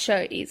that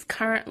show is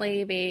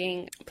currently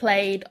being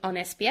played on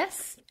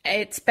SBS.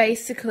 It's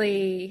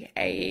basically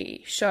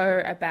a show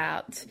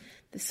about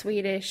the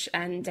Swedish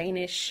and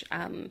Danish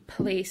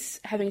police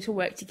having to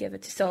work together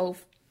to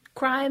solve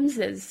crimes.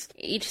 There's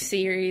each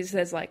series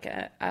there's like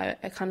a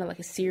kind of like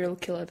a serial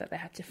killer that they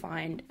have to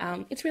find.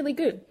 It's really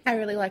good. I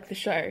really like the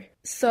show.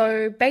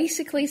 So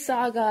basically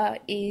Saga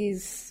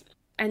is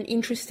an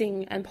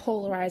interesting and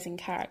polarizing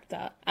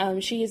character.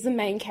 She is the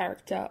main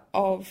character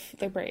of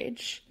The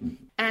Bridge,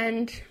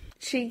 and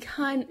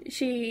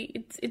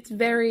it's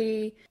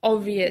very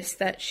obvious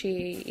that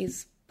she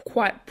is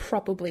quite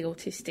probably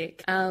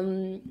autistic.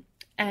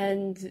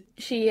 And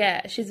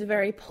she's a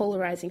very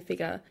polarizing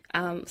figure.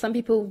 Some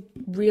people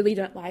really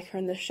don't like her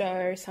in the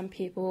show. Some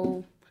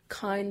people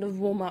kind of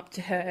warm up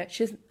to her.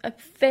 She's a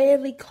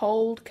fairly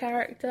cold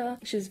character.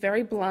 She's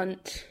very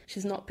blunt.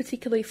 She's not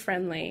particularly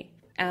friendly.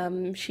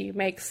 She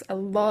makes a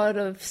lot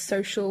of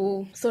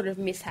social sort of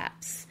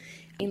mishaps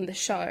in the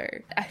show.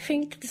 I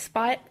think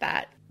despite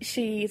that,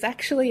 she is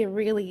actually a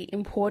really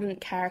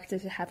important character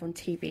to have on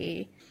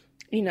TV.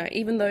 You know,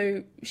 even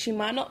though she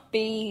might not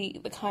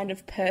be the kind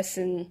of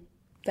person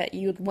that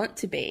you would want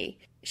to be,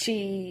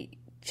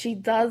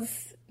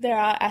 there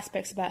are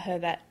aspects about her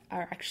that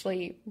are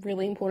actually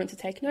really important to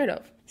take note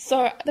of.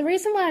 So the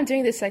reason why I'm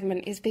doing this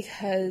segment is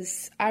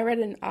because I read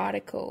an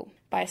article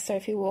by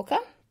Sophie Walker.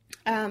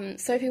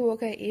 Sophie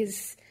Walker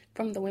is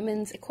from the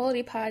Women's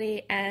Equality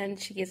Party, and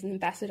she is an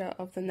ambassador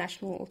of the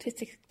National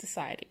Autistic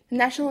Society. The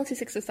National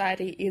Autistic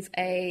Society is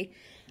a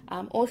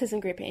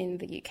autism group in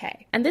the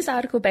UK. And this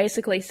article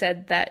basically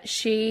said that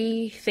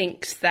she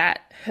thinks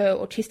that her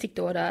autistic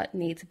daughter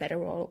needs a better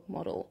role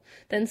model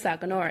than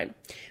Saga Noir,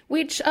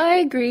 which I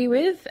agree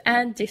with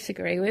and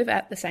disagree with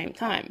at the same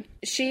time.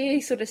 She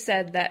sort of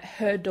said that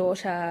her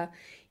daughter,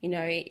 you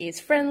know,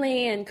 is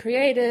friendly and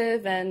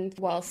creative, and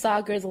while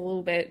Saga is a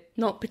little bit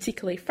not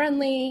particularly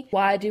friendly,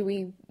 why do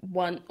we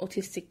want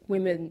autistic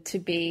women to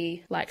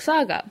be like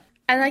Saga?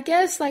 And I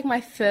guess, like, my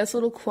first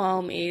little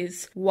qualm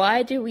is,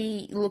 why do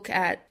we look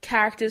at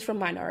characters from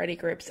minority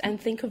groups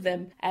and think of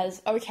them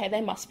as, okay,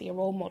 they must be a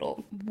role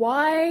model?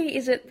 Why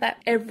is it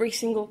that every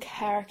single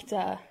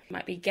character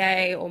might be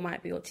gay or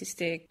might be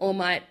autistic or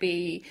might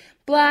be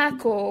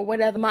black or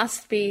whatever,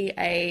 must be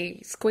a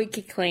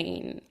squeaky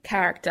clean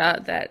character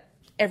that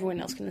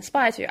everyone else can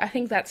aspire to? I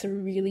think that's a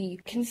really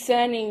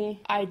concerning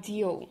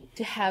ideal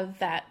to have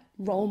that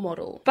role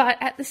model. But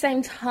at the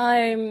same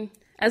time,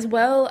 as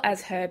well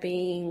as her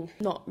being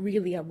not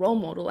really a role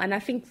model, and I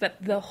think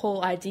that the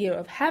whole idea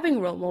of having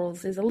role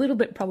models is a little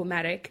bit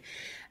problematic,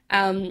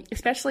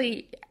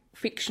 especially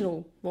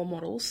fictional role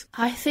models.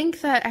 I think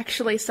that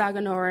actually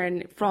Saga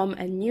Noir, from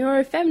a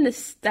neurofeminist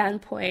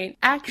standpoint,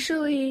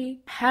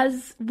 actually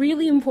has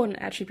really important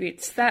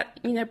attributes that,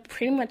 you know,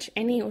 pretty much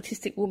any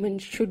autistic woman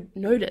should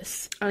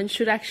notice and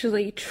should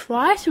actually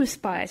try to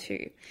aspire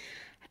to.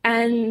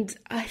 And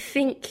I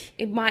think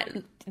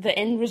the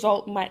end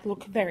result might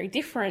look very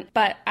different,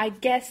 but I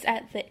guess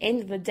at the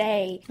end of the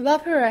day,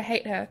 love her or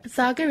hate her,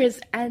 Saga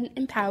is an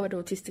empowered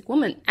autistic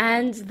woman.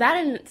 And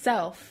that in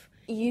itself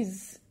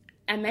is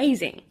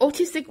amazing.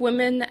 Autistic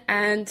women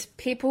and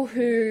people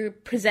who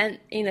present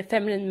in a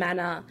feminine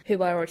manner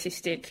who are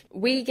autistic,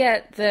 we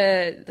get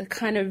the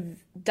kind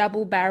of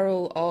double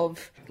barrel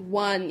of,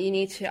 one, you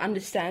need to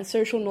understand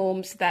social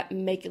norms that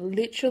make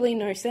literally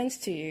no sense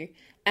to you,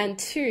 and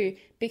two,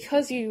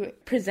 because you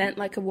present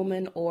like a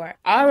woman or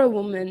are a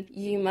woman,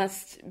 you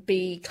must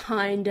be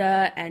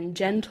kinder and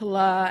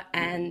gentler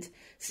and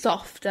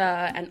softer,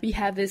 and we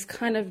have this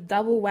kind of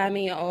double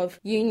whammy of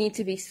you need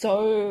to be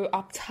so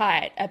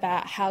uptight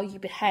about how you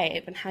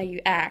behave and how you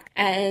act,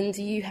 and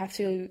you have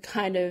to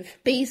kind of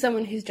be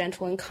someone who's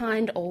gentle and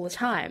kind all the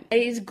time.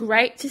 It is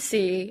great to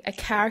see a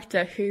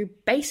character who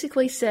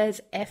basically says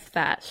F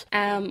that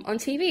on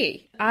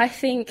TV. I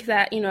think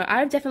that,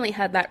 I've definitely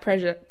had that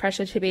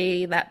pressure to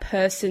be that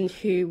person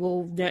who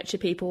will nurture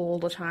people all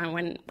the time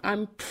when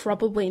I'm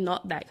probably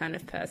not that kind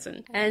of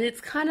person. And it's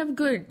kind of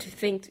good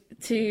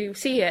to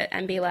see it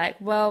and be like,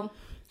 well,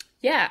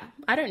 yeah,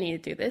 I don't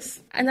need to do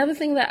this. Another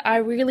thing that I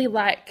really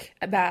like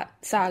about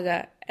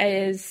Saga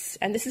is,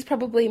 and this is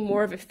probably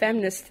more of a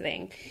feminist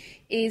thing,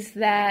 is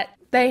that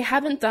they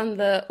haven't done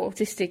the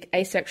autistic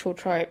asexual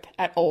trope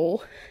at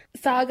all.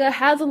 Saga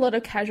has a lot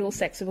of casual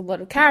sex with a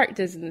lot of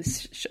characters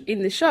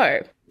in the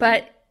show,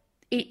 but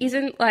it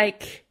isn't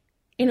like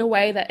in a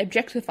way that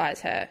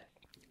objectifies her.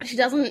 She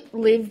doesn't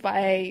live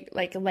by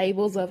like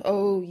labels of,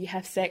 oh, you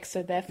have sex,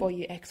 so therefore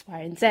you X, Y,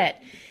 and Z.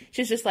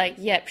 She's just like,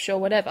 yep, sure,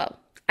 whatever.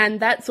 And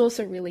that's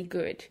also really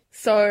good.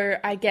 So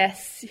I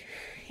guess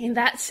in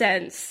that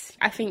sense,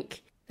 I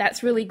think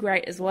that's really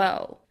great as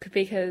well,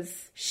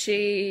 because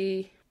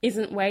she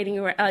isn't waiting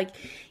around. Like,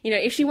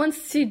 if she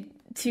wants to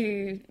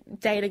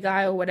date a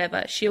guy or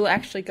whatever, she'll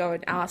actually go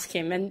and ask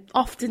him, and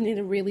often in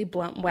a really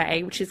blunt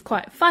way, which is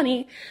quite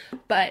funny,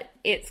 but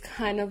it's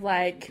kind of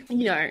like,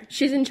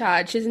 she's in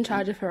charge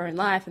of her own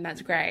life, and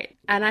that's great.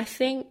 And I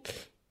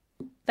think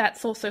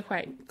that's also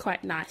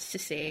quite nice to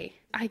see.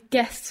 I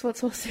guess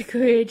what's also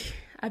good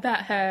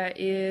about her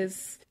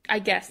is, I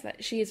guess,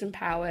 that she is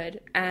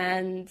empowered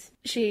and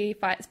she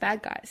fights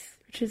bad guys,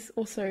 which is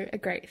also a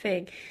great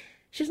thing.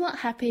 She's not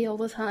happy all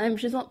the time.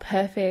 She's not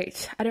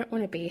perfect. I don't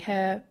want to be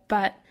her,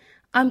 but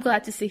I'm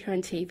glad to see her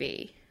on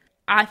TV.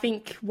 I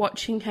think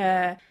watching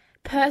her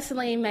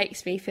personally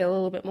makes me feel a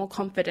little bit more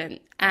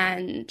confident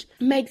and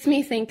makes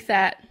me think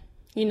that,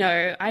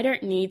 I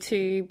don't need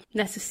to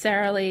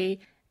necessarily,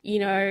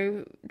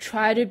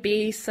 try to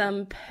be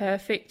some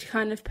perfect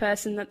kind of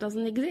person that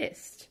doesn't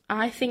exist.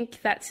 I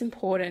think that's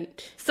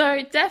important.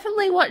 So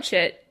definitely watch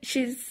it.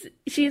 She's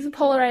a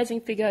polarizing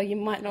figure. You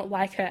might not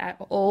like her at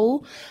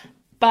all.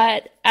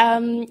 But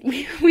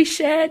we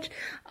shared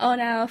on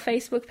our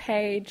Facebook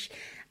page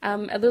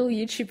a little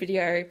YouTube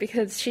video,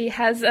 because she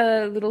has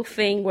a little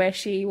thing where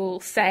she will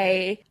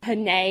say her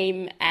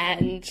name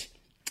and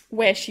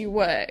where she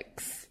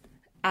works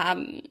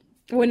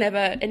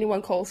whenever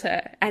anyone calls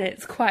her. And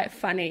it's quite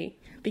funny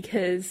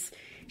because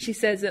she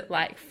says it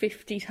like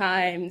 50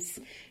 times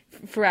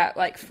throughout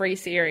like 3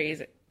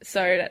 series. So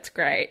that's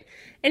great.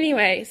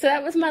 Anyway, so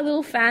that was my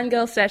little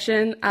fangirl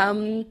session.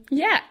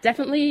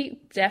 Definitely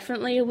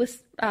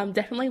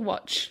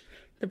watch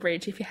The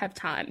Bridge if you have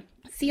time.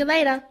 See you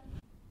later.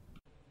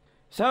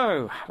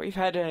 So, we've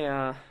had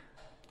a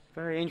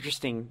very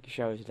interesting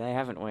show today,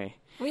 haven't we?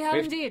 We have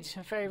indeed.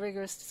 A very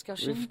rigorous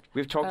discussion.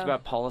 We've talked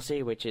about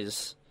policy, which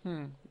is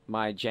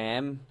my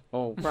jam,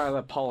 or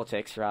rather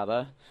politics,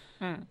 rather.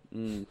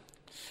 And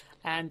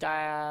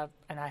I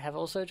have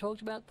also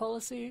talked about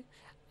policy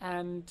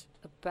and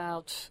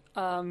about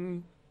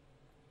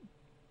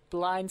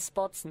blind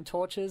spots and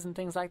torches and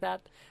things like that.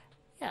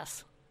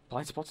 Yes.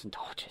 Blind spots and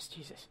torches,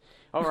 Jesus.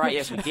 Oh, right,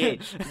 yes, we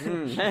did.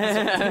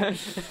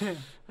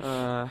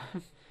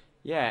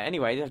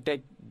 Anyway,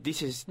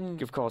 this is,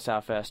 of course,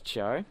 our first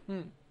show.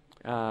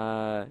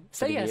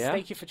 So, yes,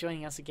 thank you for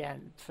joining us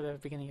again for the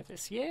beginning of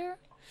this year.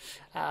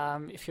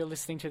 If you're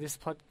listening to this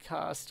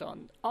podcast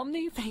on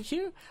Omni, thank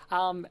you.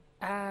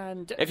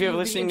 And if you're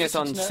listening to this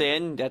on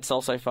Sin, that's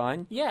also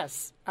fine.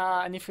 Yes.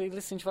 And if you're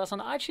listening to us on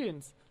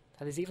iTunes,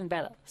 that is even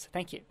better. So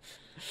thank you.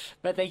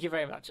 But thank you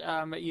very much.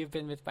 You've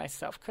been with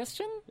myself,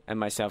 Christian. And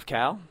myself,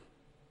 Cal.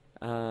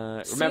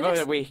 Remember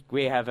that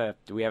we have a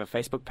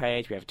Facebook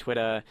page, we have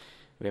Twitter,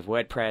 we have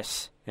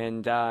WordPress,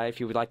 and if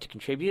you would like to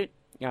contribute,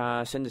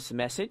 send us a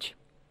message.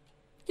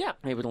 Yeah.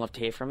 We would love to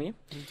hear from you.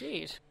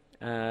 Indeed.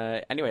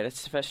 Anyway,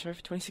 that's the first show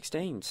for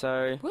 2016,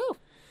 so woo.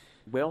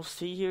 We'll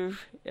see you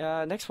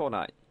next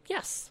fortnight.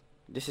 Yes.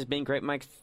 This has been Great